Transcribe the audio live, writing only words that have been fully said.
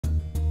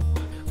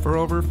For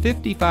over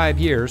 55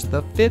 years,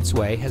 the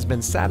Fitzway has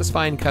been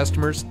satisfying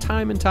customers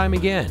time and time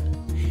again.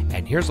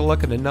 And here's a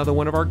look at another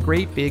one of our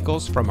great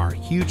vehicles from our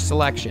huge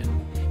selection.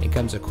 It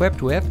comes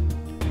equipped with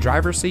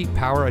driver's seat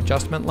power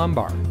adjustment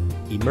lumbar,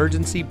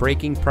 emergency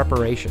braking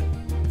preparation,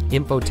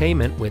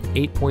 infotainment with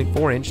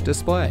 8.4-inch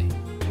display,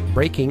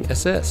 braking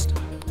assist,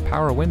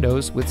 power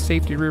windows with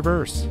safety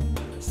reverse,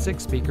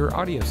 6-speaker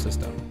audio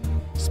system,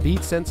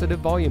 speed-sensitive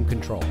volume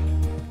control,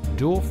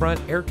 dual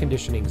front air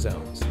conditioning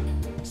zones,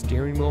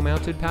 steering wheel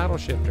mounted paddle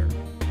shifter,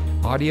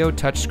 audio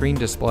touchscreen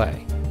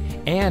display,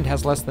 and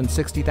has less than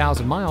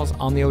 60,000 miles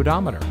on the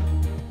odometer.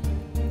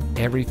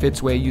 Every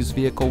Fitzway used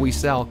vehicle we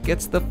sell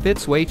gets the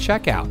Fitzway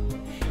checkout.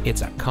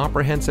 It's a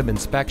comprehensive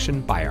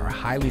inspection by our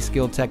highly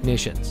skilled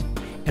technicians,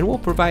 and we'll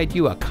provide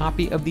you a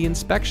copy of the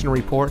inspection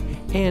report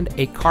and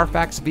a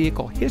Carfax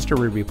vehicle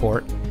history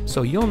report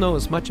so you'll know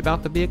as much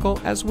about the vehicle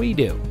as we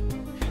do.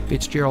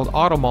 Fitzgerald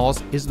Auto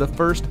Malls is the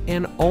first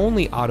and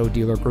only auto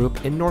dealer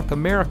group in North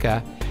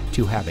America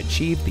to have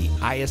achieved the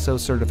ISO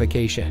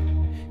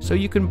certification, so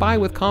you can buy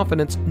with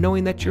confidence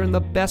knowing that you're in the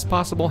best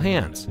possible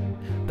hands.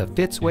 The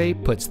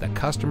Fitzway puts the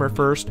customer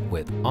first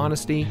with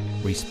honesty,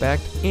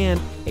 respect, and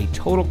a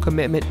total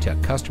commitment to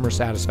customer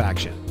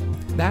satisfaction.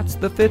 That's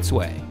the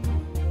Fitzway.